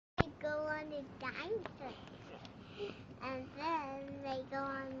the dinosaur trip. And then they go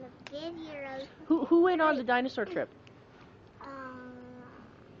on the video. Who went on the dinosaur trip?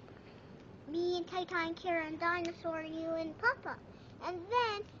 Me and Tata and Keira and Dinosaur, you and Papa. And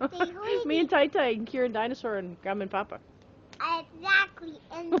then they leave. Me and Tata and Keira and Dinosaur and Grandma and Papa. Exactly.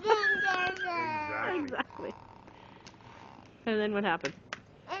 And then there's a... Exactly. And then what happened?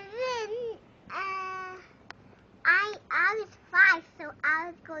 And then, I was 5, so I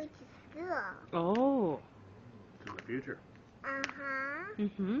was going to school. Oh. To the future. Uh-huh.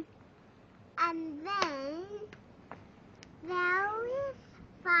 Mm-hmm. And then there was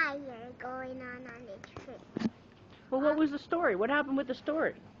fire going on the trip. Well, what was the story? What happened with the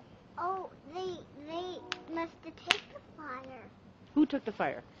story? Oh, they must have taken the fire. Who took the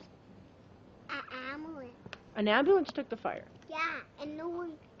fire? An ambulance. An ambulance took the fire. Yeah, and no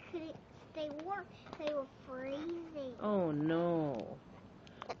one couldn't stay warm. They were freezing. Oh, no.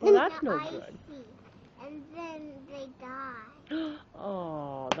 Well, that's no icy. good. And then they died.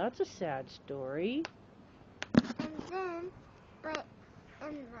 Oh, that's a sad story. And then, but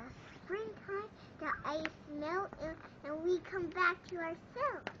in the springtime, the ice melted and we come back to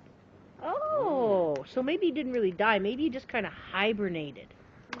ourselves. Oh, so maybe you didn't really die. Maybe you just kind of hibernated.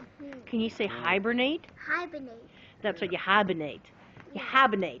 Mm-hmm. Can you say hibernate? Hibernate. That's what you hibernate. You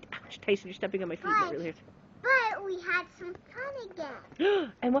hibernate. Ouch, Tyson, you're stepping on my feet. That really hurts. But we had some fun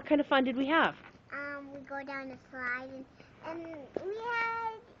again. And what kind of fun did we have? We go down the slide and we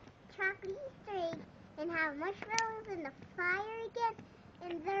had chocolate Easter eggs and have marshmallows in the fire again.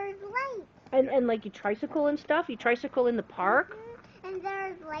 And there's lights. And like you tricycle and stuff? You tricycle in the park? Mm-hmm. And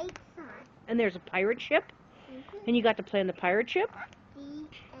there's lights on. And there's a pirate ship? Mm-hmm. And you got to play on the pirate ship? The end.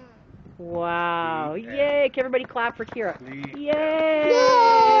 Wow. The end. Yay. Can everybody clap for Keira? The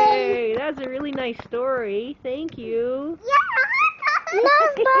Yay. That's a really nice story. Thank you. Yeah,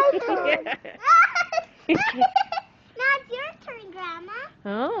 that's my turn. Yeah. Now it's your turn, Grandma.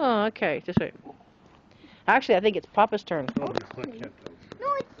 Oh, okay. Just wait. Actually, I think it's Papa's turn. Oh, no, I can't.